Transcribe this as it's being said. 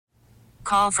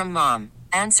Call from mom.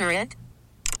 Answer it.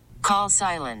 Call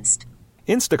silenced.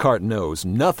 Instacart knows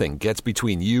nothing gets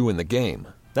between you and the game.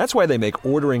 That's why they make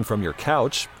ordering from your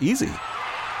couch easy.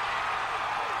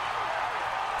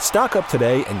 Stock up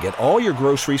today and get all your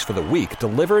groceries for the week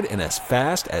delivered in as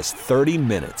fast as 30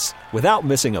 minutes without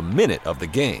missing a minute of the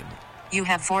game. You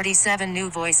have 47 new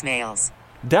voicemails.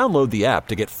 Download the app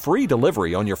to get free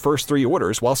delivery on your first 3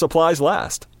 orders while supplies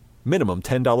last. Minimum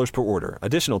 $10 per order.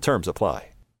 Additional terms apply.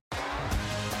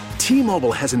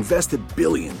 T-Mobile has invested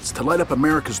billions to light up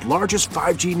America's largest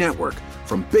 5G network,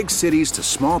 from big cities to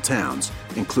small towns,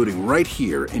 including right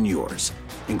here in yours.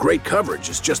 And great coverage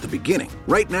is just the beginning.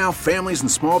 Right now, families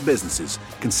and small businesses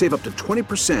can save up to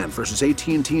 20% versus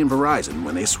AT&T and Verizon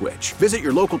when they switch. Visit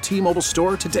your local T-Mobile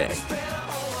store today.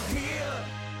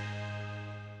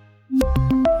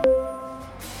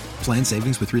 Plan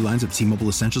savings with 3 lines of T-Mobile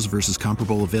Essentials versus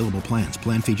comparable available plans.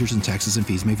 Plan features and taxes and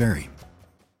fees may vary.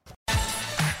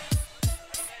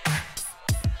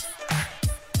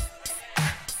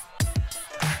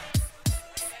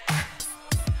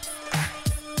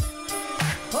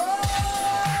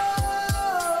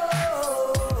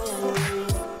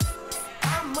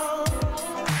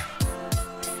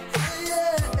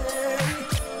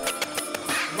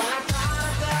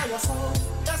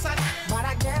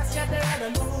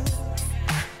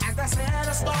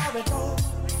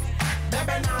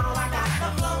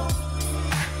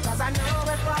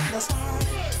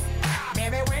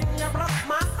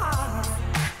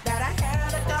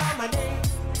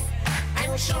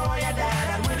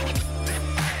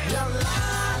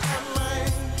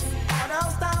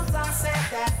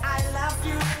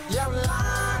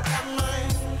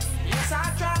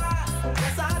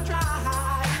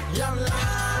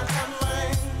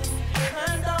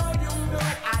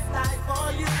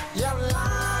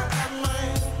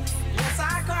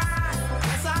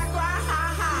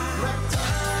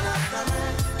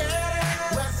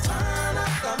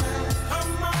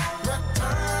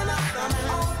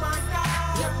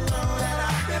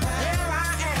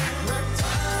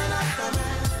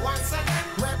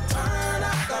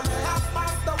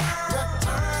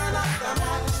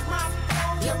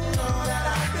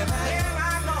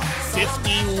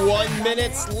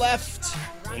 Minutes left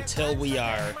until we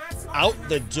are out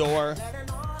the door.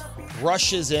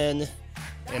 Rush is in,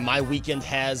 and my weekend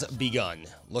has begun.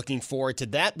 Looking forward to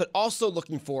that, but also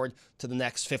looking forward to the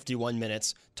next 51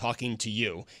 minutes talking to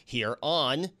you here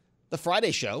on the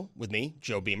Friday Show with me,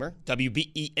 Joe Beamer,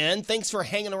 WBEN. Thanks for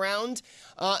hanging around.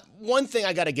 One thing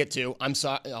I got to get to, I'm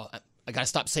sorry. I got to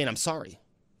stop saying I'm sorry.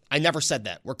 I never said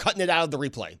that. We're cutting it out of the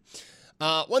replay.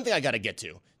 One thing I got to get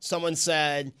to. Someone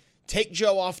said, take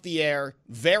Joe off the air.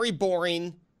 Very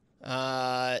boring.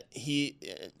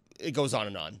 It goes on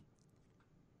and on.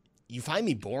 You find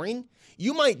me boring?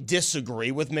 You might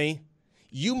disagree with me.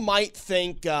 You might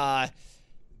think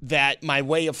that my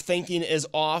way of thinking is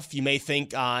off. You may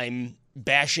think I'm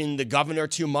bashing the governor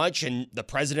too much and the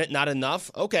president not enough.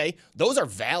 Okay, those are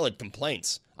valid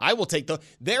complaints. I will take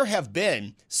there have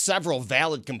been several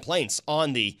valid complaints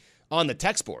on the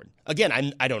text board.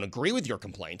 Again, I don't agree with your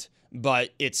complaint, but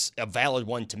it's a valid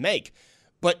one to make.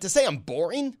 But to say I'm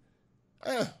boring,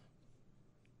 hey,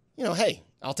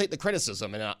 I'll take the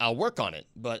criticism and I'll work on it.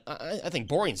 But I think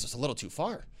boring is just a little too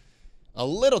far. A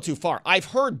little too far. I've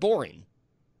heard boring.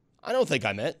 I don't think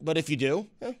I meant, but if you do,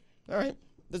 all right.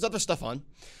 There's other stuff on.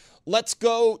 Let's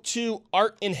go to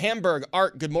Art in Hamburg.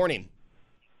 Art, good morning.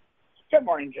 Good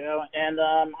morning, Joe. And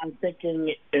I'm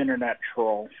thinking internet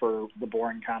troll for the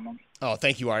boring comment. Oh,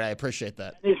 thank you, Art. I appreciate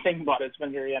that. Anything but it's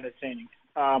been very entertaining.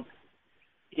 Our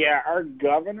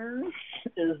governor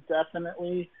is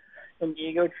definitely an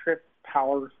ego trip,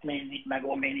 power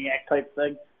megalomaniac type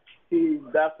thing. He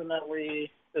definitely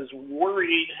is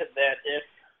worried that if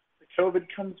the COVID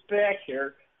comes back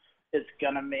here, it's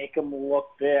going to make him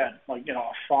look bad, like,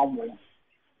 a fumble.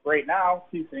 Right now,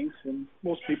 he thinks, and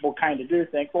most people kind of do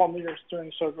think, well, New York's doing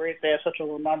so great. They have such a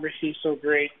low number. He's so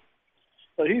great.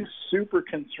 So he's super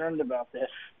concerned about this.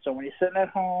 So when he's sitting at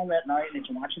home at night and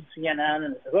he's watching CNN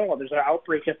and he says, oh, there's an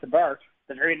outbreak at the bar,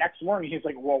 the very next morning he's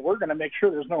like, well, we're going to make sure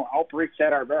there's no outbreaks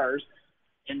at our bars,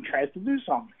 and tries to do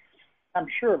something. I'm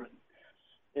sure of it.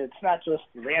 It's not just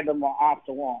random off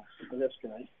the wall for this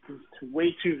guy. He's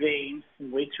way too vain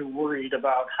and way too worried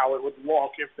about how it would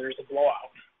look if there's a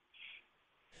blowout.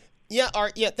 Yeah,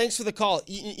 Art, thanks for the call.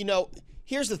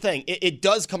 Here's the thing. It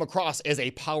does come across as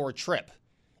a power trip.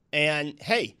 And,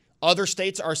 hey, other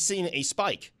states are seeing a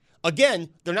spike. Again,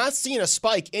 they're not seeing a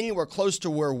spike anywhere close to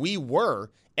where we were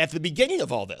at the beginning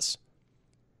of all this.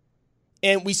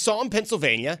 And we saw in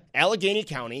Pennsylvania, Allegheny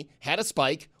County had a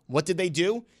spike. What did they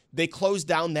do? They closed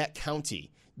down that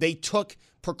county. They took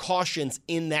precautions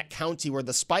in that county where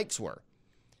the spikes were.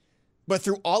 But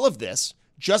through all of this,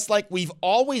 just like we've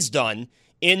always done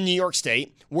in New York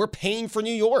State, we're paying for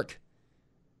New York.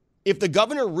 If the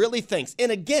governor really thinks,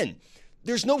 and again,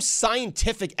 there's no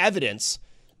scientific evidence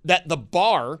that the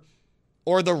bar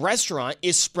or the restaurant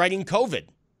is spreading COVID.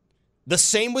 The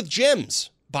same with gyms,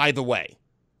 by the way.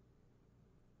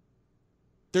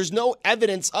 There's no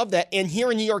evidence of that. And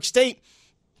here in New York State,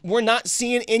 we're not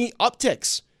seeing any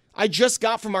upticks. I just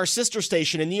got from our sister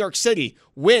station in New York City,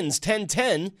 WINS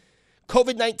 1010,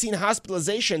 COVID-19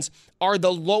 hospitalizations are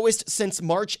the lowest since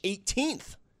March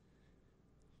 18th.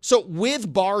 So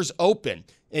with bars open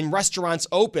and restaurants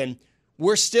open,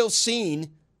 we're still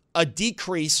seeing a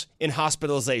decrease in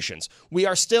hospitalizations. We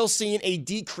are still seeing a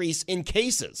decrease in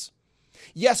cases.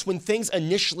 Yes, when things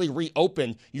initially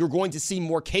reopen, you're going to see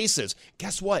more cases.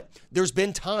 Guess what? There's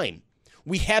been time.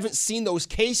 We haven't seen those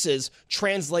cases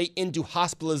translate into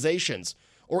hospitalizations,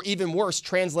 or even worse,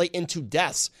 translate into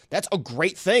deaths. That's a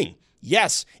great thing.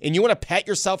 Yes, and you want to pat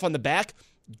yourself on the back?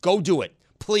 Go do it,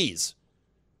 please.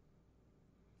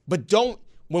 But don't,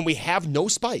 when we have no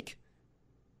spike,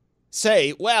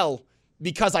 say, well,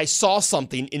 because I saw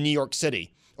something in New York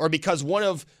City, or because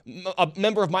a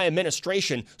member of my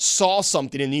administration saw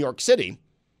something in New York City,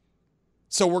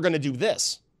 so we're going to do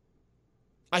this.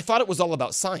 I thought it was all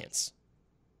about science.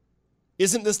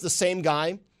 Isn't this the same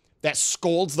guy that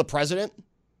scolds the president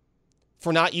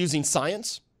for not using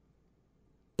science?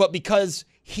 But because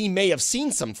he may have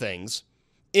seen some things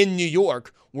in New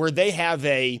York where they have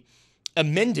a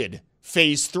amended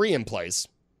phase 3 in place,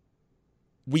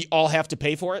 we all have to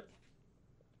pay for it?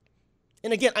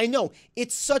 And again, I know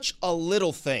it's such a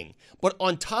little thing, but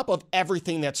on top of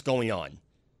everything that's going on,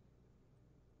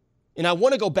 and I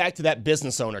want to go back to that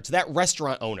business owner, to that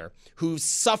restaurant owner who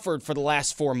suffered for the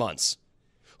last 4 months,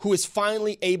 who is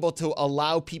finally able to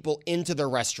allow people into their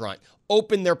restaurant,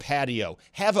 open their patio,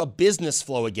 have a business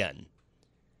flow again.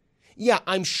 Yeah,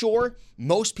 I'm sure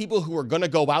most people who are going to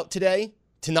go out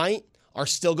tonight, are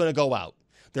still going to go out.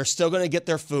 They're still going to get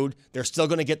their food. They're still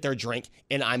going to get their drink.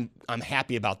 And I'm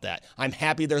happy about that. I'm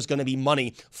happy there's going to be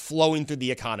money flowing through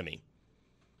the economy.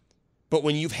 But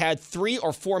when you've had 3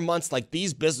 or 4 months like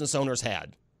these business owners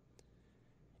had,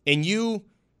 and you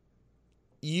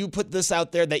put this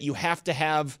out there that you have to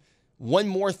have one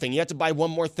more thing, you have to buy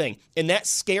one more thing, and that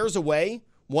scares away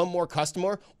one more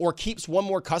customer or keeps one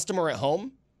more customer at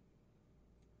home.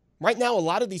 Right now, a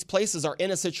lot of these places are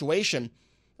in a situation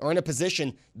or in a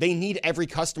position they need every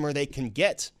customer they can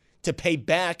get to pay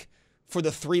back for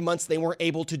the 3 months they weren't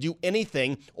able to do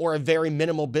anything or a very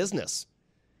minimal business.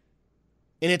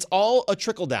 And it's all a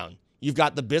trickle down. You've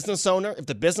got the business owner. If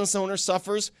the business owner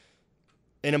suffers,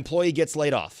 an employee gets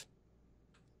laid off.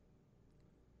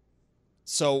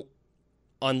 So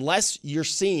unless you're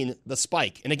seeing the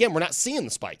spike, and again, we're not seeing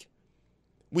the spike.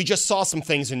 We just saw some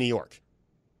things in New York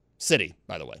City,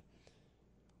 by the way.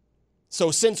 So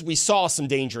since we saw some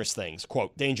dangerous things,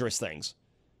 quote, dangerous things,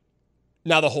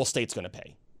 now the whole state's going to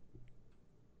pay.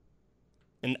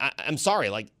 And I'm sorry,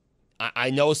 I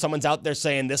know someone's out there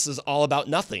saying this is all about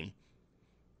nothing,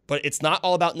 but it's not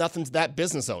all about nothing to that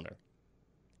business owner.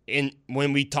 And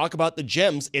when we talk about the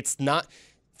gyms, it's not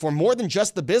for more than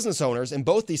just the business owners in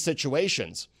both these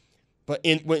situations. But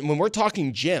when we're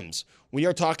talking gyms, we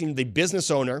are talking the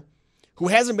business owner who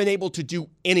hasn't been able to do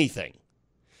anything.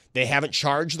 They haven't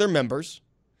charged their members.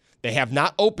 They have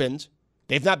not opened.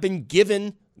 They've not been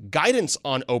given guidance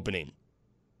on opening.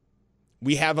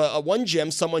 We have a one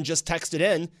gym, someone just texted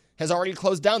in, has already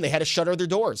closed down. They had to shutter their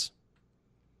doors.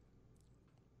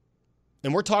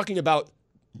 And we're talking about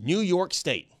New York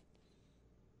State,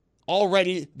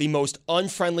 already the most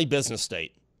unfriendly business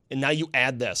state. And now you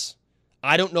add this.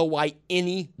 I don't know why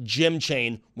any gym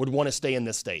chain would want to stay in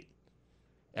this state.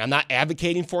 And I'm not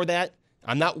advocating for that.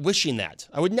 I'm not wishing that.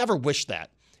 I would never wish that.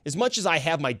 As much as I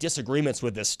have my disagreements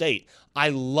with this state, I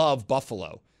love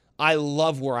Buffalo. I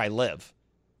love where I live.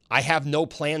 I have no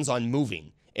plans on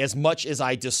moving, as much as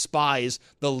I despise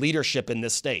the leadership in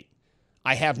this state.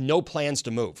 I have no plans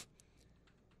to move.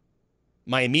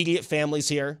 My immediate family's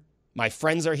here. My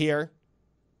friends are here.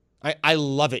 I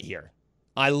love it here.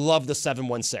 I love the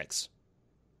 716.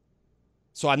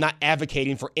 So I'm not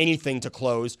advocating for anything to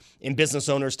close and business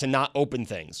owners to not open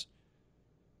things.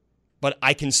 But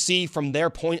I can see from their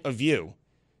point of view,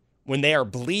 when they are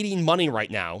bleeding money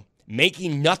right now,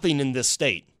 making nothing in this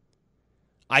state,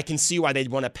 I can see why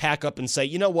they'd want to pack up and say,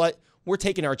 you know what, we're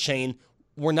taking our chain.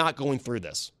 We're not going through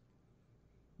this.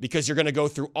 Because you're going to go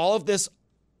through all of this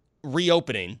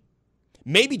reopening,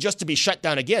 maybe just to be shut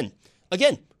down again.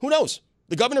 Again, who knows?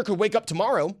 The governor could wake up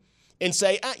tomorrow and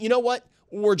say, you know what,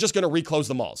 we're just going to reclose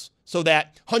the malls. So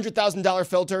that $100,000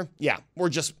 filter, yeah,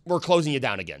 we're closing you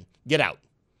down again. Get out.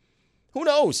 Who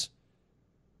knows?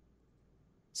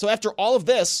 So after all of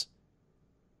this,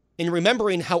 and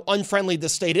remembering how unfriendly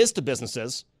this state is to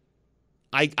businesses,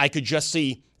 I could just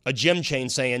see a gym chain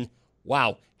saying,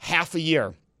 wow, half a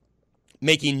year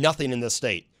making nothing in this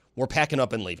state. We're packing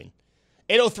up and leaving.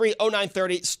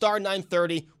 803-0930, star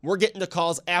 930. We're getting the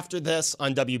calls after this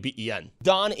on WBEN.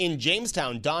 Don in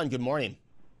Jamestown. Don, good morning.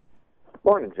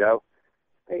 Morning, Joe.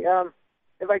 Hey,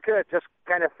 if I could, just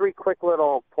kind of three quick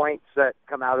little points that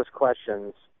come out as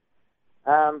questions.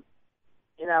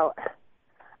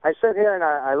 I sit here and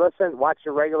I listen, watch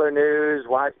the regular news,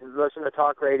 listen to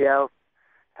talk radio,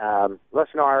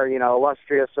 listen to our,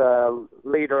 illustrious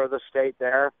leader of the state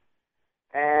there.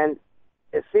 And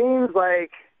it seems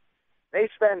like they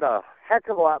spend a heck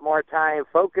of a lot more time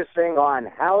focusing on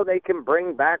how they can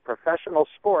bring back professional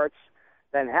sports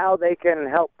than how they can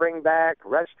help bring back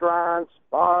restaurants,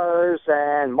 bars,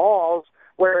 and malls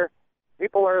where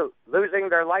people are losing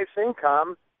their life's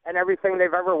income and everything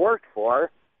they've ever worked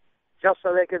for just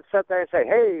so they can sit there and say,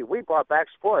 hey, we brought back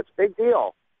sports. Big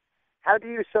deal. How do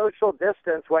you social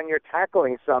distance when you're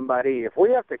tackling somebody? If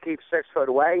we have to keep 6 foot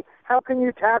away, how can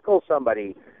you tackle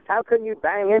somebody? How can you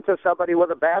bang into somebody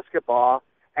with a basketball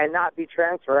and not be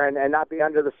transferring and not be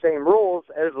under the same rules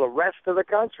as the rest of the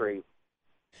country?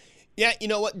 Yeah, you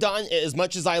know what, Don, as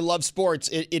much as I love sports,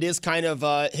 it is kind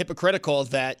of hypocritical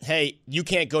that, hey, you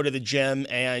can't go to the gym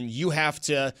and you have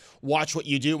to watch what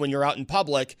you do when you're out in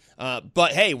public,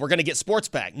 but hey, we're going to get sports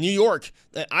back. New York,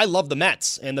 I love the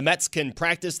Mets, and the Mets can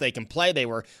practice, they can play. They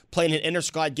were playing an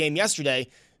inter-squad game yesterday.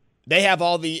 They have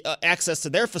all the access to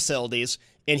their facilities,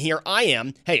 and here I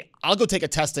am. Hey, I'll go take a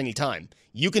test anytime.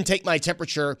 You can take my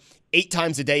temperature 8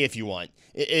 times a day if you want.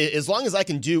 As long as I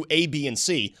can do A, B, and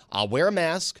C, I'll wear a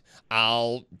mask,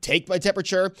 I'll take my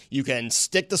temperature, you can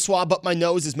stick the swab up my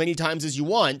nose as many times as you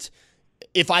want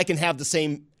if I can have the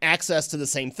same access to the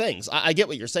same things. I get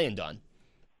what you're saying, Don.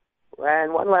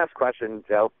 And one last question,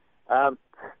 Joe.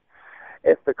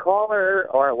 If the caller,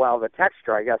 the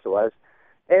texter, I guess it was,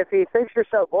 if he thinks you're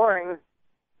so boring,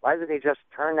 why doesn't he just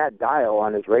turn that dial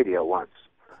on his radio once?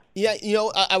 Yeah,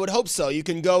 I would hope so. You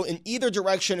can go in either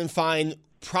direction and find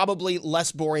probably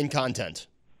less boring content.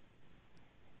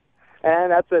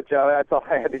 And that's it, Joe. That's all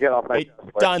I had to get off my chest.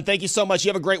 Don, thank you so much. You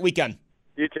have a great weekend.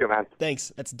 You too, man.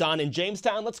 Thanks. That's Don in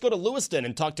Jamestown. Let's go to Lewiston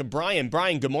and talk to Brian.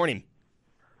 Brian, good morning.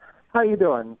 How you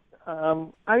doing?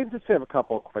 I just have a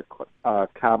couple of quick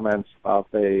comments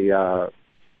about Mr.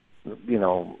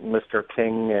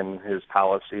 King and his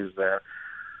policies there.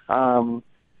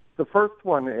 The first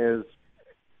one is,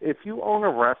 if you own a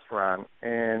restaurant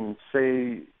and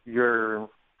say your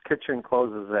kitchen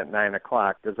closes at 9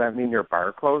 o'clock, does that mean your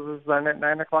bar closes then at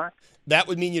 9 o'clock? That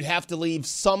would mean you'd have to leave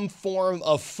some form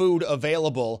of food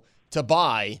available to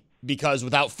buy, because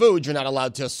without food, you're not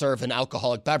allowed to serve an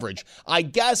alcoholic beverage. I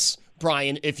guess,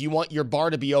 Brian, if you want your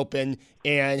bar to be open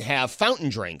and have fountain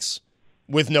drinks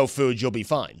with no food, you'll be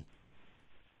fine.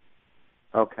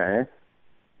 Okay.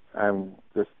 I'm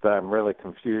really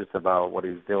confused about what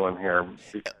he's doing here.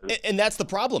 And that's the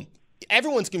problem.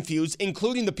 Everyone's confused,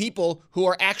 including the people who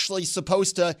are actually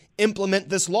supposed to implement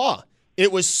this law.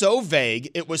 It was so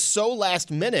vague. It was so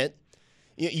last minute.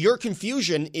 Your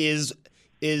confusion is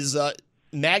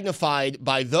magnified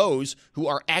by those who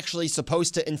are actually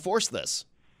supposed to enforce this.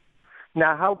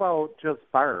 Now, how about just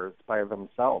bars by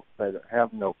themselves that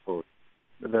have no food?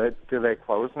 Do they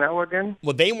close now again?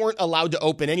 Well, they weren't allowed to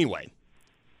open anyway.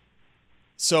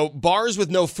 So bars with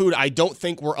no food, I don't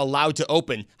think were allowed to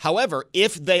open. However,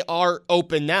 if they are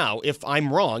open now, if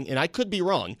I'm wrong, and I could be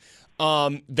wrong,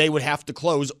 they would have to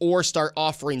close or start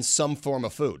offering some form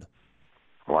of food.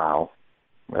 Wow.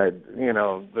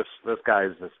 This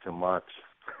guy's just too much.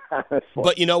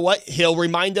 But you know what? He'll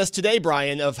remind us today,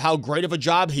 Brian, of how great of a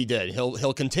job he did.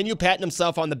 He'll continue patting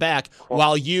himself on the back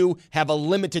while you have a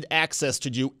limited access to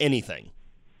do anything.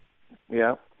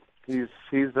 Yeah, he's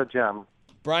a gem.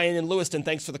 Brian in Lewiston,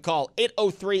 thanks for the call.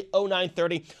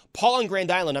 803-0930. Paul on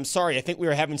Grand Island, I'm sorry. I think we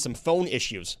were having some phone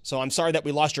issues, so I'm sorry that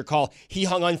we lost your call. He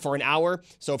hung on for an hour,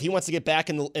 so if he wants to get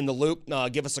back in the loop,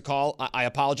 give us a call. I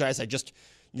apologize.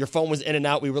 Your phone was in and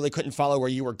out. We really couldn't follow where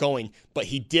you were going, but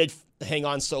he did hang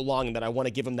on so long that I want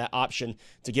to give him that option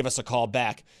to give us a call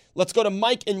back. Let's go to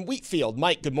Mike in Wheatfield.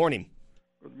 Mike, good morning.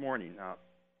 Good morning.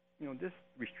 This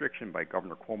restriction by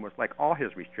Governor Cuomo is like all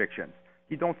his restrictions.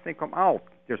 You don't think them out.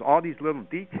 There's all these little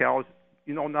details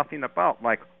you know nothing about.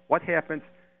 Like, what happens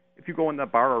if you go in a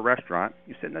bar or restaurant,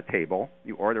 you sit at a table,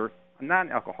 you order a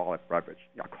non-alcoholic beverage,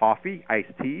 coffee,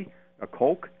 iced tea, a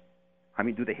Coke.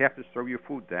 Do they have to serve you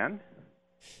food then?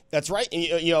 That's right.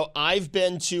 And, I've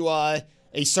been to a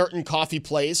certain coffee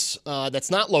place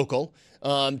that's not local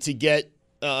to get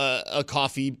a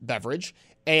coffee beverage,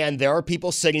 and there are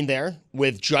people sitting there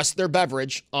with just their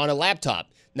beverage on a laptop.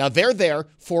 Now, they're there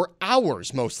for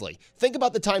hours mostly. Think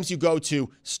about the times you go to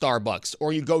Starbucks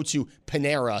or you go to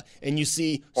Panera and you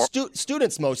see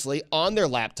students mostly on their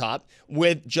laptop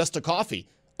with just a coffee.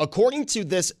 According to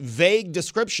this vague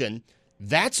description,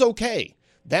 that's okay.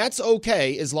 That's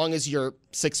okay as long as you're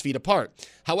 6 feet apart.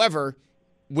 However,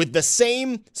 with the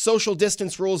same social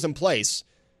distance rules in place,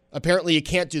 apparently you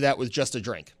can't do that with just a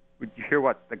drink. Did you hear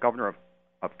what the governor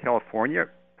of California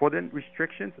put in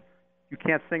restrictions? You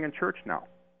can't sing in church now.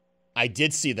 I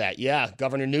did see that, yeah.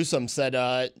 Governor Newsom said...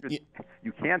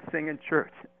 you can't sing in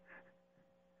church.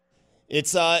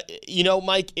 It's,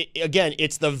 Mike, again,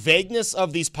 it's the vagueness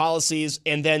of these policies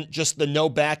and then just the no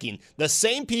backing. The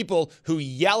same people who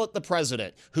yell at the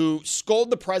president, who scold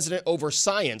the president over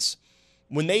science,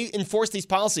 when they enforce these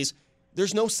policies,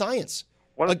 there's no science.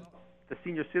 What about the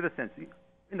senior citizens?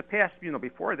 In the past,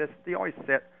 before this, they always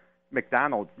sit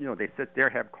McDonald's, they sit there,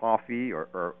 have coffee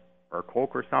or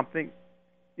Coke or something.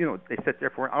 They sit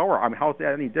there for an hour. I mean, how's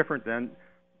that any different than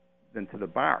to the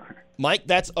bar? Mike,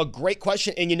 that's a great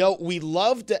question. And, we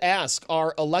love to ask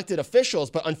our elected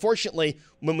officials, but unfortunately,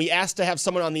 when we asked to have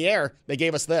someone on the air, they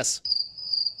gave us this.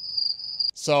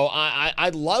 So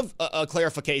I'd love a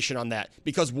clarification on that,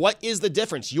 because what is the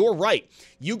difference? You're right.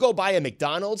 You go by a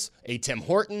McDonald's, a Tim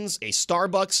Hortons, a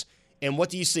Starbucks, and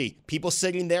what do you see? People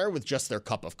sitting there with just their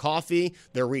cup of coffee.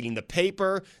 They're reading the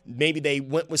paper. Maybe they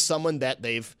went with someone that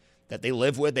they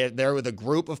live with. They're there with a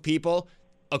group of people.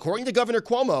 According to Governor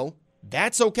Cuomo,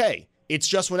 that's okay. It's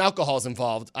just when alcohol is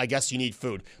involved, I guess you need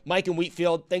food. Mike in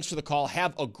Wheatfield, thanks for the call.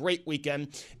 Have a great weekend.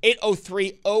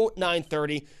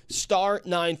 803-0930, star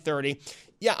 930.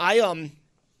 Yeah, I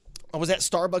was at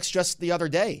Starbucks just the other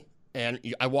day, and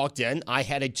I walked in. I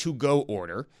had a to-go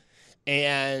order,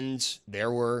 and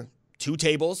there were 2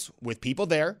 tables with people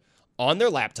there on their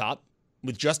laptop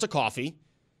with just a coffee.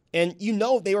 And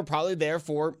they were probably there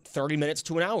for 30 minutes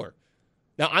to an hour.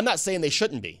 Now, I'm not saying they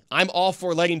shouldn't be. I'm all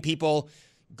for letting people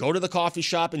go to the coffee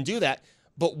shop and do that.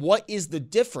 But what is the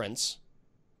difference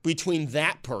between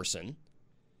that person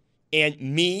and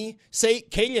me? Say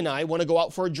Katie and I want to go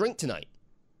out for a drink tonight.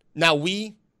 Now,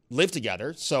 we live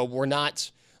together, so we're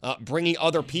not bringing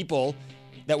other people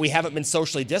that we haven't been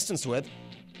socially distanced with.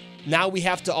 Now we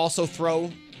have to also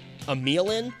throw a meal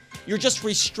in. You're just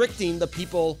restricting the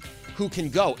people who can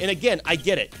go. And again, I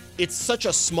get it. It's such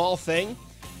a small thing,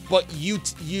 but you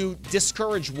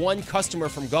discourage one customer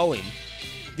from going.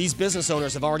 These business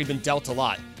owners have already been dealt a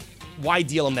lot. Why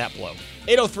deal them that blow?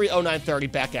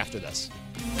 803-0930, back after this.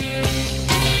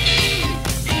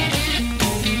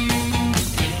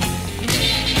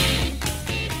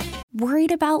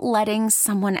 Worried about letting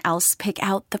someone else pick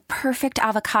out the perfect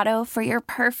avocado for your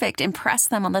perfect impress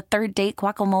them on the third date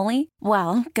guacamole?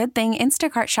 Well, good thing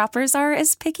Instacart shoppers are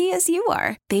as picky as you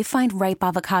are. They find ripe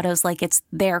avocados like it's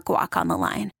their guac on the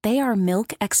line. They are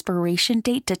milk expiration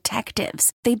date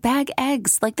detectives. They bag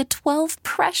eggs like the 12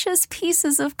 precious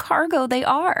pieces of cargo they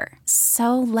are.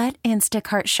 So let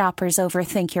Instacart shoppers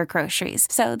overthink your groceries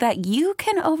so that you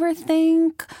can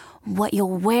overthink what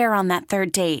you'll wear on that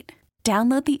third date.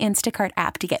 Download the Instacart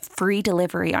app to get free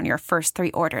delivery on your first 3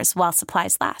 orders while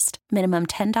supplies last. Minimum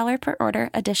 $10 per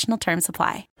order. Additional terms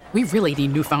apply. We really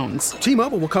need new phones.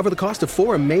 T-Mobile will cover the cost of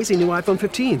 4 amazing new iPhone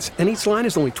 15s, and each line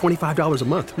is only $25 a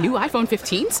month. New iPhone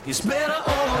 15s? It's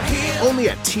better over here. Only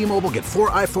at T-Mobile, get 4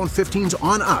 iPhone 15s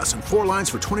on us and 4 lines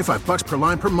for $25 per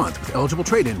line per month with eligible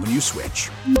trade-in when you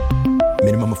switch.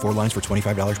 Minimum of 4 lines for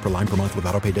 $25 per line per month with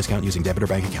autopay discount using debit or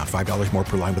bank account. $5 more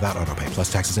per line without autopay,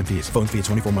 plus taxes and fees. Phone fee at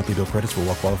 24 monthly bill credits for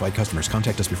well-qualified customers.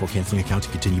 Contact us before canceling account to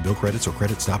continue bill credits or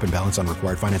credit stop and balance on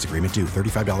required finance agreement due.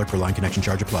 $35 per line connection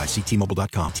charge applies. See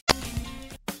T-Mobile.com.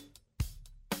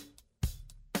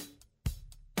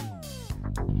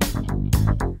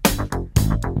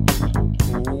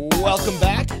 Welcome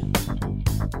back.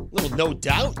 Little No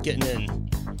Doubt getting in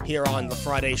here on the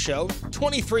Friday show.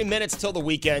 23 minutes till the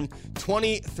weekend.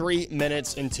 23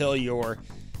 minutes until you're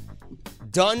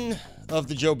done of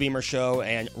the Joe Beamer Show,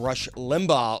 and Rush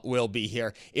Limbaugh will be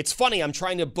here. It's funny, I'm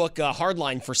trying to book a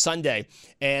Hardline for Sunday,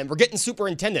 and we're getting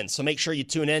superintendents, so make sure you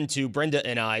tune in to Brenda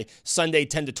and I Sunday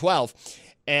 10 to 12.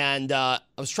 And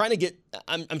I'm trying to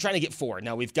get 4.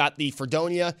 Now, we've got the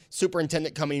Fredonia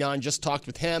superintendent coming on, just talked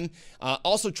with him.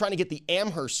 Also trying to get the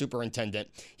Amherst superintendent.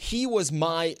 He was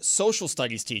my social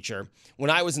studies teacher when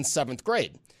I was in 7th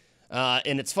grade.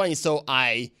 And it's funny, so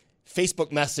I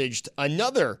Facebook messaged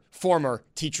another former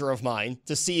teacher of mine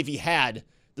to see if he had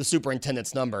the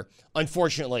superintendent's number.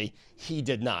 Unfortunately, he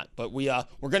did not. But we're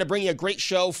going to bring you a great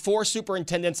show for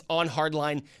superintendents on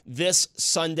Hardline this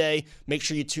Sunday. Make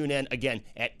sure you tune in again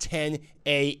at 10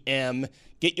 a.m.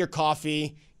 Get your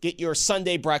coffee, get your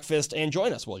Sunday breakfast, and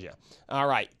join us, will you? All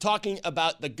right, talking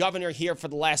about the governor here for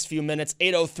the last few minutes,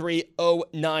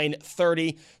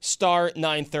 803-0930, star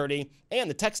 930, and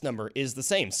the text number is the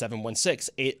same,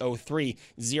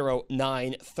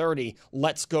 716-803-0930.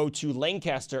 Let's go to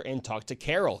Lancaster and talk to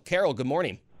Carol. Carol, good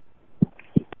morning.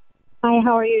 Hi,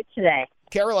 how are you today?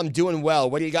 Carol, I'm doing well.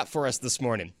 What do you got for us this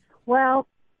morning? Well,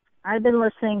 I've been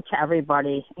listening to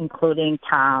everybody, including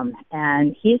Tom,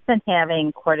 and he's been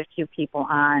having quite a few people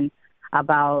on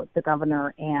about the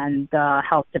governor and the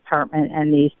health department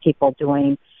and these people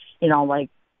doing, like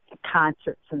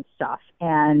concerts and stuff.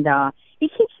 And he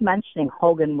keeps mentioning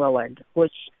Hogan Willard,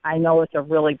 which I know is a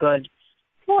really good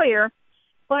lawyer,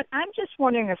 but I'm just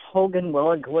wondering if Hogan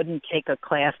Willard wouldn't take a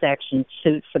class action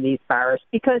suit for these bars,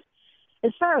 because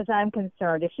as far as I'm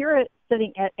concerned, if you're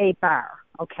sitting at a bar,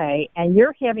 okay, and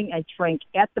you're having a drink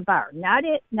at the bar, not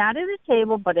at a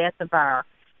table, but at the bar,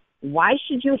 why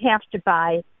should you have to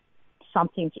buy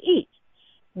something to eat?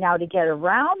 Now, to get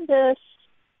around this,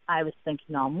 I was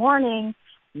thinking all morning,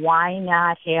 why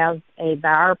not have a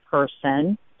bar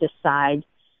person decide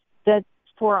that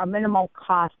for a minimal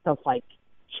cost of like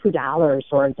 $2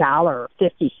 or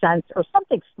 $1.50 or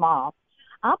something small,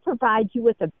 I'll provide you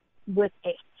with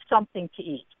something to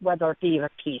eat, whether it be a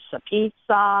piece of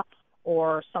pizza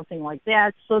or something like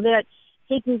that, so that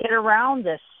he can get around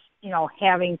this,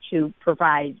 having to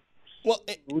provide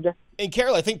food. And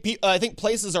Carol, I think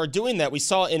places are doing that. We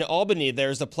saw in Albany,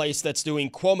 there's a place that's doing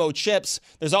Cuomo chips.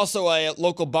 There's also a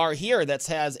local bar here that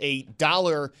has a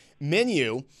 $1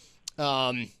 menu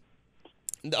downtown.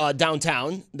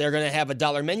 They're going to have a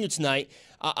 $1 menu tonight.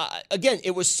 Again,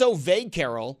 it was so vague,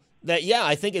 Carol, that,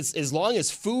 I think it's, as long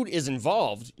as food is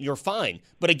involved, you're fine.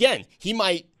 But again, he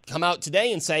might come out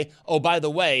today and say, oh, by the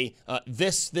way,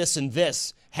 this, and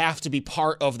this have to be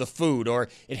part of the food, or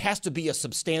it has to be a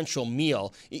substantial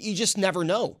meal. You just never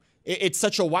know. It's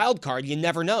such a wild card. You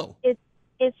never know.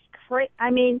 It's crazy.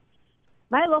 I mean,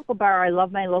 my local bar, I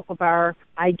love my local bar.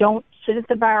 I don't sit at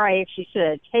the bar. I actually sit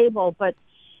at a table, but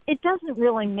it doesn't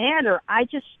really matter. I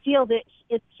just feel that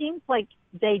it seems like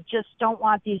they just don't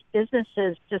want these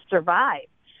businesses to survive.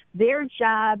 Their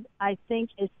job, I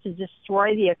think, is to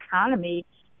destroy the economy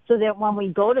so that when we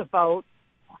go to vote,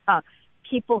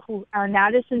 people who are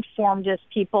not as informed as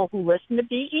people who listen to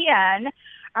BEN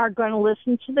are going to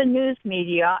listen to the news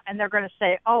media, and they're going to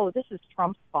say, oh, this is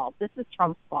Trump's fault. This is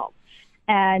Trump's fault.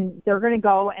 And they're going to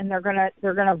go and they're going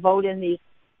to vote in these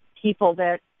people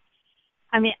that,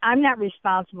 I mean, I'm not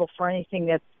responsible for anything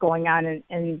that's going on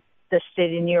in the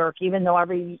state of New York, even though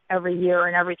every year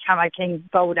and every time I can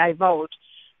vote, I vote.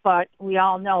 But we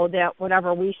all know that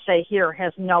whatever we say here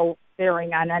has no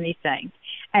bearing on anything.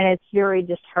 And it's very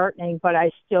disheartening, but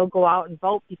I still go out and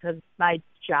vote because it's my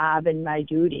job and my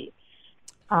duty.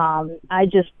 I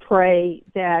just pray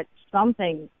that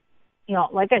something,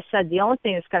 like I said, the only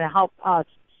thing that's going to help us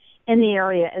in the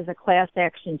area is a class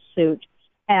action suit.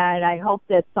 And I hope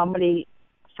that somebody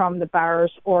from the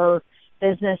bars or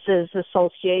businesses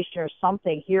association or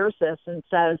something hears this and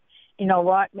says, you know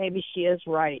what, maybe she is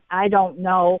right. I don't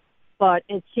know, but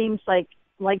it seems like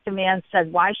the man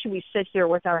said, why should we sit here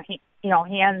with our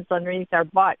hands underneath our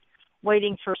butt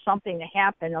waiting for something to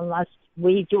happen? Unless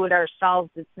we do it ourselves,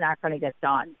 it's not going to get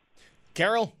done.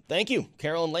 Carol, thank you.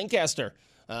 Carol in Lancaster.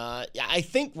 I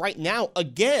think right now,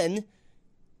 again,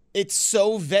 it's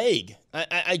so vague.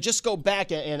 I just go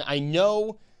back and I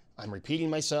know I'm repeating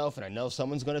myself, and I know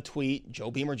someone's going to tweet. Joe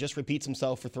Beamer just repeats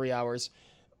himself for 3 hours.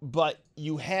 But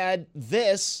you had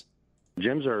this.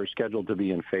 Gyms are scheduled to be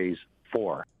in phase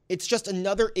 4. It's just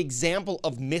another example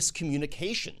of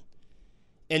miscommunication.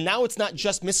 And now it's not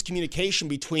just miscommunication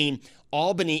between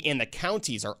Albany and the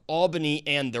counties or Albany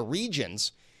and the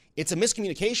regions. It's a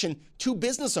miscommunication to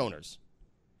business owners.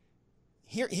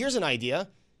 Here's an idea.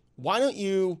 Why don't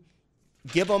you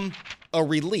give them a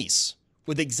release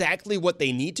with exactly what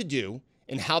they need to do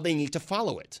and how they need to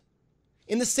follow it?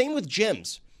 And the same with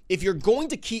gyms. If you're going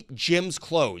to keep gyms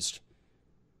closed,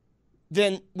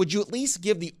 then would you at least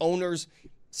give the owners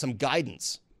some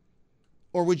guidance?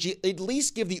 Or would you at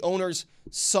least give the owners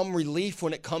some relief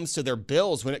when it comes to their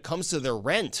bills, when it comes to their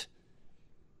rent?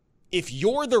 If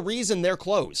you're the reason they're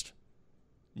closed,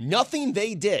 nothing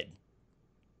they did,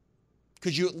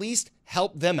 could you at least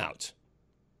help them out?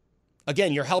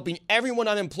 Again, you're helping everyone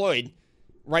unemployed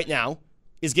right now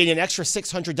is getting an extra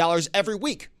 $600 every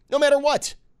week, no matter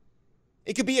what.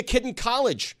 It could be a kid in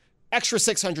college, extra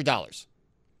 $600.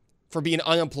 for being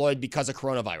unemployed because of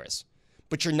coronavirus.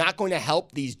 But you're not going to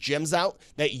help these gyms out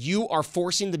that you are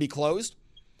forcing to be closed.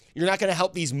 You're not going to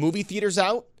help these movie theaters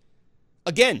out.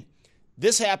 Again,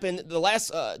 this happened, the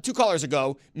last 2 callers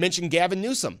ago mentioned Gavin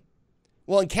Newsom.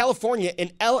 Well, in California,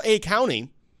 in LA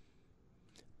County,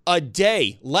 a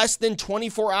day, less than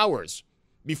 24 hours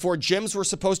before gyms were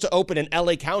supposed to open in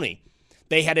LA County,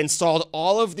 they had installed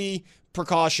all of the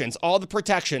precautions, all the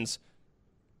protections.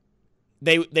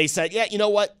 They said, yeah, you know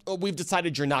what? We've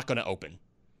decided you're not going to open.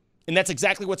 And that's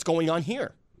exactly what's going on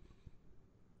here.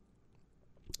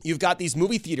 You've got these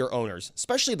movie theater owners,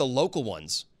 especially the local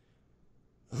ones,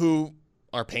 who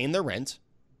are paying their rent.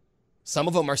 Some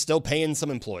of them are still paying some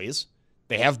employees.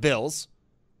 They have bills.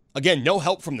 Again, no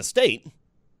help from the state.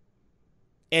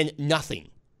 And nothing.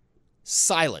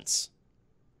 Silence.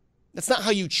 That's not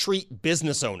how you treat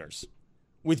business owners,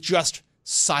 with just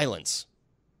silence.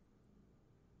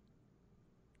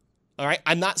 All right?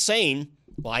 I'm not saying,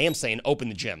 well, I am saying open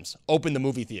the gyms, open the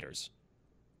movie theaters.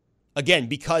 Again,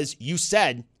 because you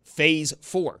said phase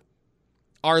 4.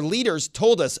 Our leaders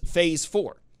told us phase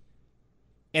 4.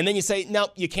 And then you say, no,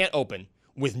 you can't open,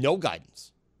 with no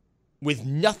guidance, with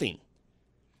nothing.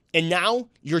 And now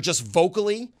you're just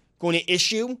vocally going to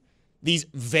issue these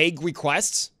vague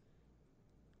requests.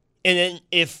 And then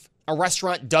if a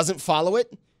restaurant doesn't follow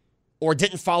it or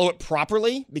didn't follow it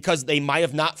properly because they might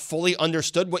have not fully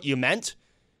understood what you meant,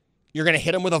 you're going to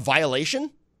hit them with a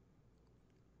violation?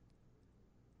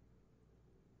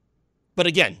 But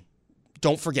again,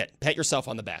 don't forget, pat yourself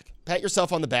on the back. Pat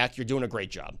yourself on the back. You're doing a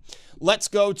great job. Let's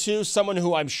go to someone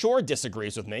who I'm sure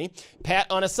disagrees with me. Pat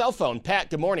on a cell phone. Pat,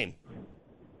 good morning.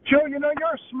 Joe, you know, you're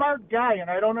a smart guy, and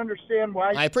I don't understand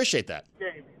why. I appreciate that.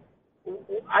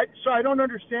 So I don't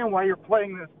understand why you're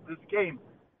playing this game.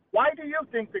 Why do you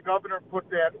think the governor put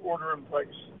that order in place?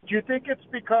 Do you think it's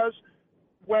because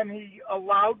when he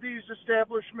allowed these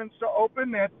establishments to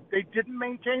open that they didn't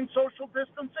maintain social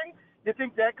distancing? You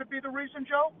think that could be the reason,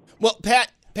 Joe? Well,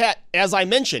 Pat, as I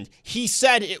mentioned, he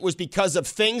said it was because of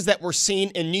things that were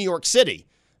seen in New York City.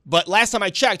 But last time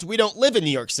I checked, we don't live in New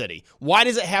York City. Why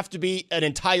does it have to be an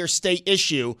entire state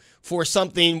issue for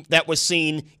something that was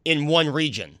seen in one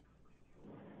region?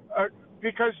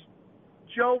 Because,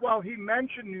 Joe, while he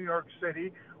mentioned New York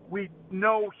City, we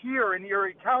know here in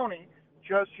Erie County,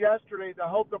 just yesterday, the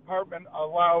health department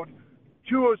allowed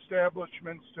 2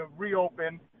 establishments to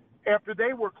reopen after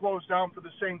they were closed down for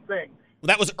the same thing. Well,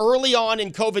 that was early on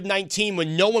in COVID-19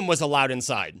 when no one was allowed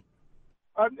inside.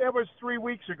 That was 3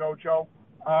 weeks ago, Joe.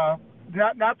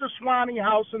 Not the Swanee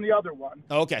house and the other one.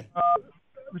 Okay.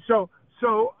 So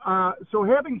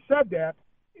having said that,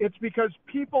 it's because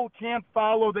people can't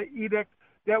follow the edict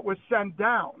that was sent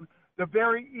down, the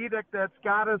very edict that's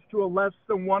got us to a less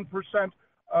than 1%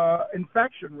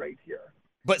 infection rate here.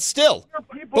 But still,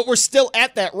 but we're still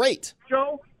at that rate.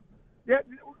 Joe, yeah,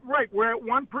 right, we're at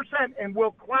 1% and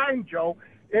we'll climb, Joe.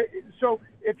 So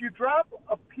if you drop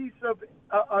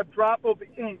a drop of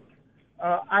ink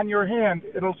on your hand,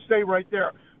 it'll stay right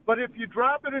there. But if you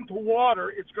drop it into water,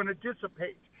 it's going to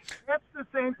dissipate. That's the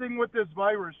same thing with this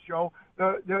virus, Joe.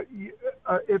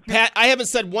 Pat, I haven't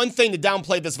said one thing to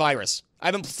downplay this virus. I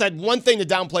haven't said one thing to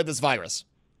downplay this virus.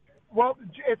 Well,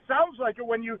 it sounds like it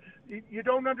when you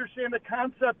don't understand the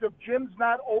concept of gyms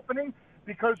not opening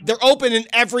because they're open in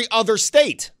every other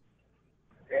state.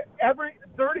 Every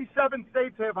 37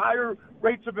 states have higher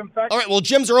rates of infection. All right, well,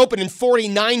 gyms are open in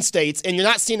 49 states, and you're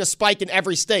not seeing a spike in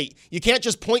every state. You can't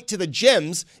just point to the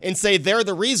gyms and say they're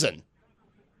the reason.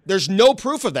 There's no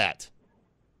proof of that.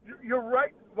 You're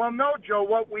right. Well, no, Joe,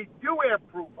 what we do have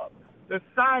proof of, the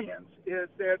science, is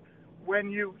that when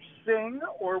you sing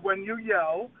or when you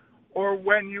yell or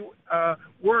when you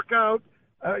work out,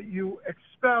 you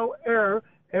expel air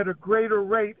at a greater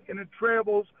rate and it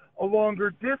travels a longer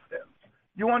distance.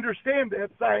 You understand that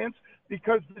science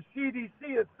because the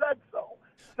CDC has said so.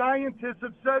 Scientists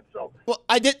have said so. Well,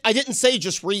 I didn't say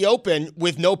just reopen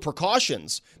with no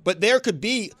precautions, but there could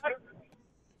be.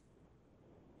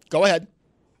 Go ahead.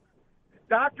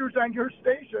 Doctors on your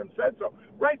station said so.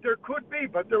 Right, there could be,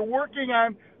 but they're working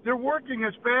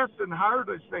as fast and hard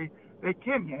as they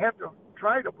can. You have to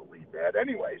try to believe that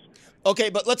anyways. Okay,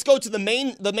 but let's go to the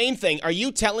main thing. Are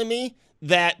you telling me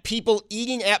that people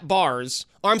eating at bars,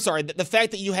 or I'm sorry, the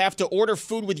fact that you have to order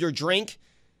food with your drink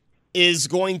is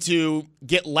going to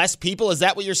get less people? Is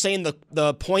that what you're saying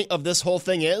the point of this whole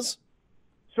thing is?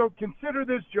 So consider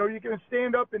this, Joe. You're going to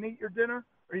stand up and eat your dinner,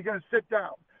 or you're going to sit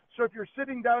down. So if you're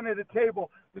sitting down at a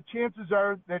table, the chances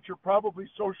are that you're probably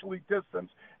socially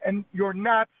distanced, and you're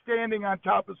not standing on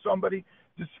top of somebody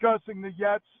discussing the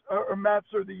Mets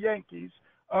or the Yankees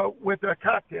with a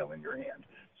cocktail in your hand.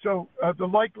 So the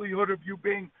likelihood of you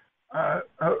being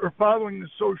or following the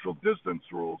social distance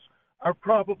rules are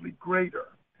probably greater.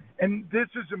 And this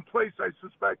is in place, I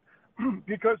suspect,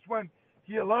 because when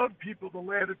he allowed people the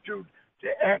latitude to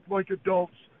act like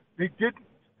adults, they didn't.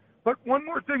 But one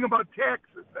more thing about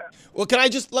taxes, then. Well,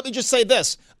 let me just say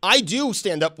this. I do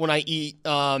stand up when I eat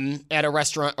at a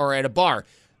restaurant or at a bar.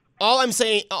 All I'm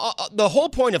saying, the whole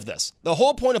point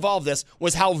of all of this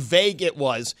was how vague it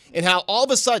was and how all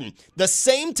of a sudden, the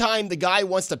same time the guy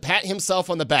wants to pat himself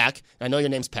on the back, I know your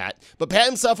name's Pat, but pat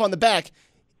himself on the back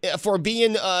for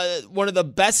being one of the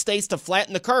best states to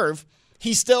flatten the curve,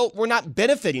 we're not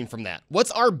benefiting from that.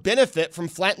 What's our benefit from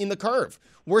flattening the curve?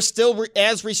 We're still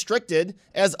as restricted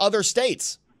as other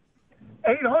states.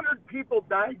 800 people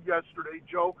died yesterday,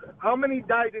 Joe. How many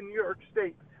died in New York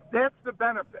State? That's the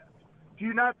benefit. Do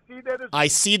you not see that? I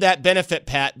see that benefit,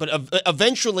 Pat, but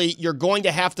eventually you're going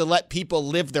to have to let people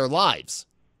live their lives.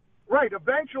 Right.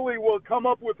 Eventually we'll come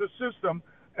up with a system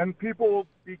and people will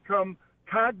become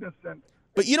cognizant.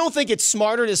 But you don't think it's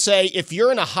smarter to say, if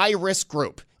you're in a high-risk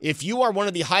group, if you are one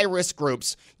of the high-risk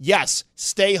groups, yes,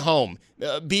 stay home,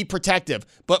 be protective.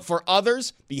 But for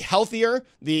others, be healthier,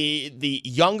 the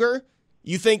younger,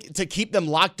 you think to keep them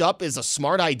locked up is a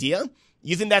smart idea?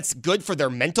 You think that's good for their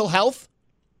mental health?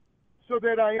 So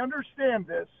that I understand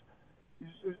this,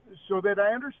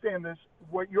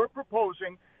 what you're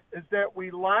proposing is that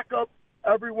we lock up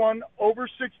everyone over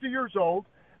 60 years old,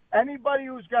 anybody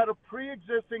who's got a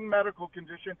pre-existing medical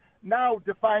condition, now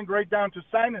defined right down to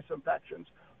sinus infections.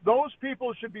 Those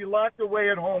people should be locked away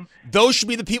at home. Those should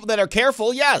be the people that are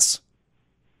careful, yes.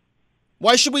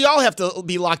 Why should we all have to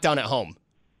be locked down at home?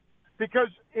 Because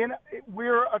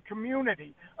we're a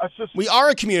community. We are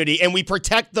a community, and we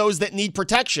protect those that need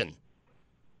protection.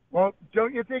 Well,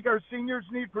 don't you think our seniors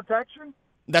need protection?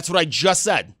 That's what I just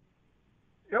said.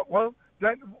 Yeah, well,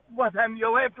 then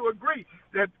you'll have to agree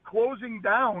that closing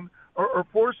down or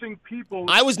forcing people...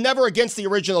 I was never against the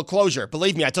original closure.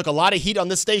 Believe me, I took a lot of heat on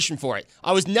this station for it.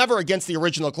 I was never against the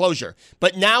original closure.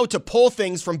 But now to pull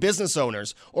things from business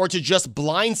owners or to just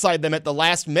blindside them at the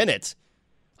last minute,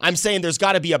 I'm saying there's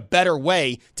got to be a better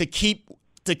way to keep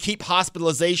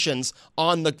hospitalizations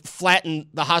flatten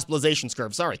the hospitalizations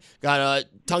curve. Sorry, got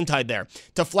tongue-tied there.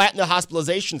 To flatten the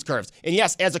hospitalizations curves. And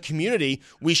yes, as a community,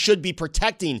 we should be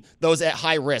protecting those at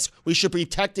high risk. We should be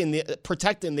protecting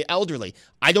the elderly.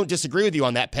 I don't disagree with you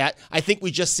on that, Pat. I think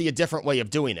we just see a different way of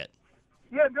doing it.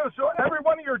 Yeah, no, so every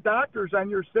one of your doctors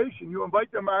on your station, you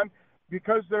invite them on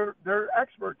because they're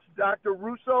experts. Dr.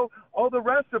 Russo, all the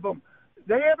rest of them,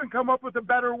 they haven't come up with a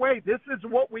better way. This is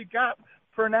what we got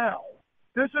for now.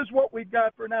 This is what we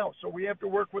got for now, so we have to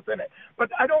work within it.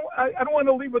 But I don't want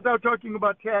to leave without talking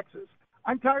about taxes.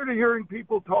 I'm tired of hearing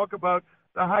people talk about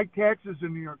the high taxes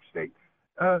in New York State.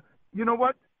 You know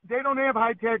what? They don't have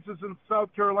high taxes in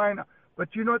South Carolina,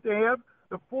 but you know what they have?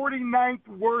 The 49th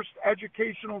worst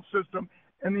educational system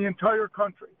in the entire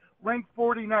country, ranked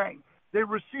 49. They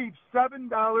receive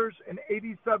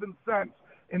 $7.87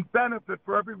 in benefit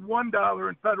for every $1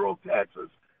 in federal taxes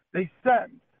they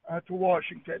send to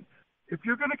Washington. If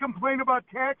you're going to complain about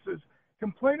taxes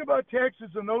in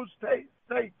those states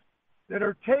that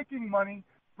are taking money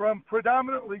from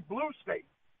predominantly blue states.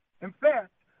 In fact,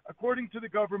 according to the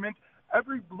government,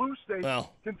 every blue state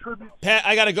contributes. Pat,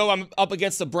 I got to go. I'm up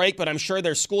against the break, but I'm sure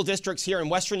there's school districts here in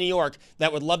Western New York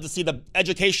that would love to see the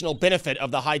educational benefit of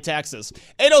the high taxes.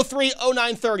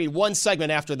 803-0930, one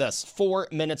segment after this. 4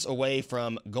 minutes away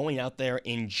from going out there,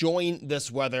 enjoying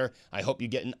this weather. I hope you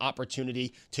get an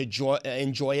opportunity to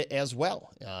enjoy it as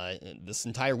well. This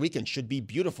entire weekend should be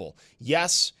beautiful.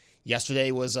 Yes,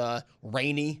 yesterday was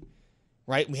rainy,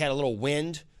 right? We had a little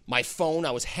wind. My phone,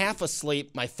 I was half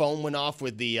asleep. My phone went off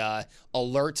with the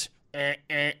alert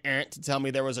to tell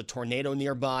me there was a tornado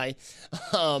nearby.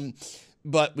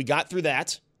 But we got through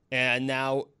that, and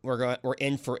now we're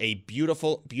in for a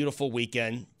beautiful, beautiful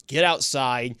weekend. Get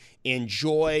outside,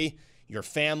 enjoy your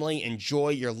family, enjoy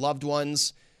your loved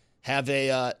ones. Have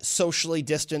a socially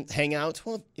distant hangout.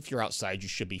 Well, if you're outside, you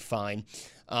should be fine.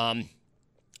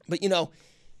 But, you know,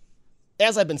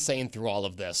 as I've been saying through all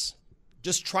of this,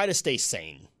 just try to stay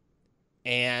sane.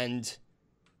 And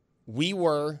we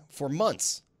were, for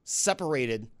months,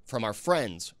 separated from our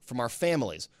friends, from our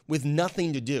families, with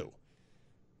nothing to do.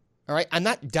 All right? I'm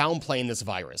not downplaying this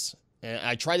virus. And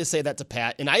I try to say that to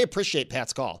Pat, and I appreciate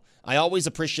Pat's call. I always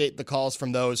appreciate the calls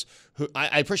from those who,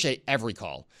 I appreciate every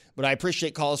call, but I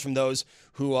appreciate calls from those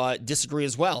who disagree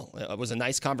as well. It was a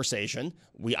nice conversation.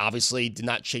 We obviously did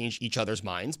not change each other's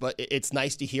minds, but it's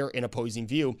nice to hear an opposing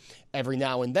view every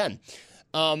now and then.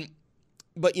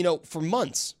 But, you know, for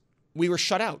months, we were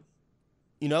shut out.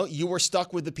 You know, you were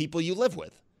stuck with the people you live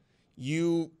with.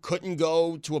 you couldn't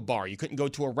go to a bar. You couldn't go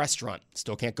to a restaurant.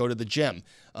 Still can't go to the gym.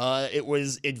 It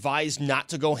was advised not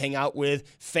to go hang out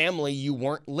with family you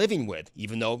weren't living with,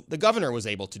 even though the governor was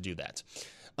able to do that.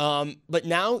 But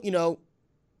now,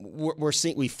 we're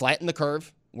seeing, we flattened the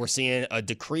curve. We're seeing a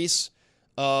decrease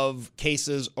of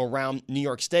cases around New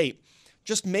York State.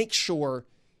 Just make sure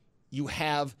you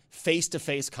have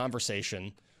face-to-face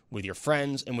conversation with your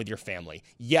friends and with your family.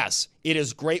 Yes, it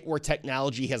is great where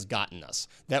technology has gotten us,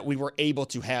 that we were able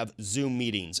to have Zoom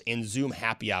meetings and Zoom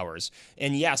happy hours.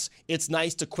 And yes, it's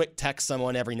nice to quick text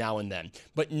someone every now and then,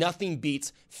 but nothing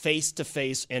beats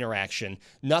face-to-face interaction.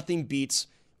 Nothing beats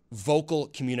vocal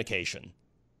communication.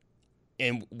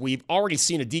 And we've already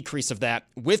seen a decrease of that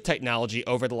with technology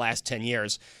over the last 10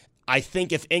 years. I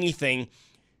think, if anything,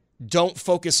 don't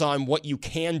focus on what you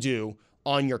can do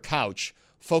on your couch.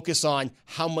 Focus on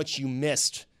how much you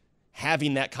missed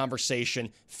having that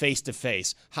conversation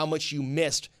face-to-face, how much you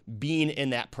missed being in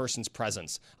that person's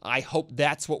presence. I hope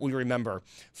that's what we remember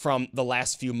from the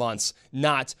last few months,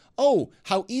 not, oh,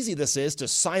 how easy this is to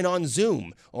sign on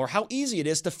Zoom, or how easy it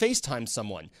is to FaceTime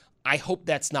someone. I hope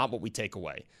that's not what we take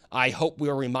away. I hope we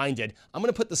are reminded, I'm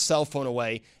going to put the cell phone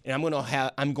away, and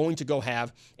I'm going to go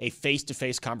have a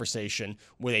face-to-face conversation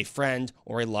with a friend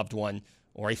or a loved one,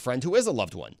 or a friend who is a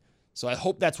loved one. So I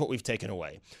hope that's what we've taken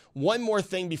away. One more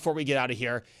thing before we get out of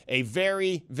here. A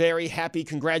very, very happy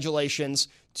congratulations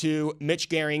to Mitch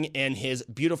Gehring and his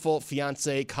beautiful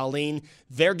fiancée, Colleen.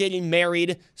 They're getting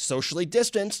married, socially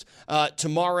distanced,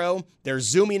 tomorrow. They're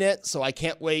Zooming it, so I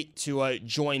can't wait to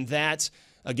join that.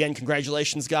 Again,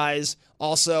 congratulations, guys.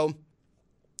 Also,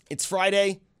 it's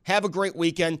Friday. Have a great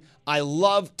weekend. I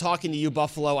love talking to you,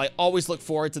 Buffalo. I always look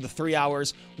forward to the 3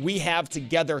 hours we have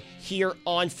together here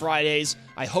on Fridays.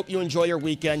 I hope you enjoy your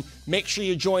weekend. Make sure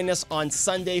you join us on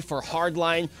Sunday for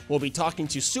Hardline. We'll be talking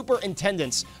to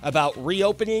superintendents about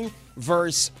reopening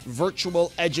versus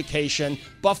virtual education.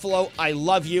 Buffalo, I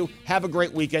love you. Have a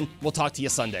great weekend. We'll talk to you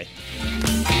Sunday.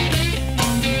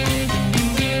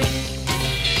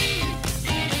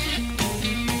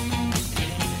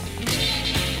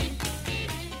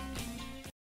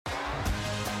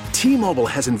 T-Mobile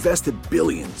has invested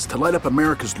billions to light up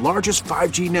America's largest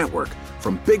 5G network,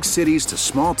 from big cities to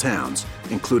small towns,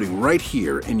 including right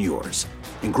here in yours.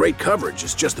 And great coverage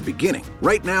is just the beginning.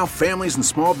 Right now, families and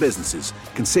small businesses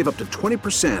can save up to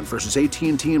 20% versus AT&T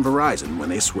and Verizon when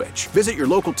they switch. Visit your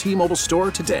local T-Mobile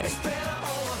store today.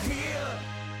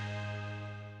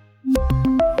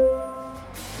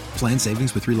 Plan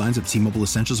savings with 3 lines of T-Mobile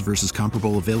Essentials versus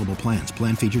comparable available plans.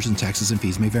 Plan features and taxes and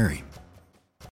fees may vary.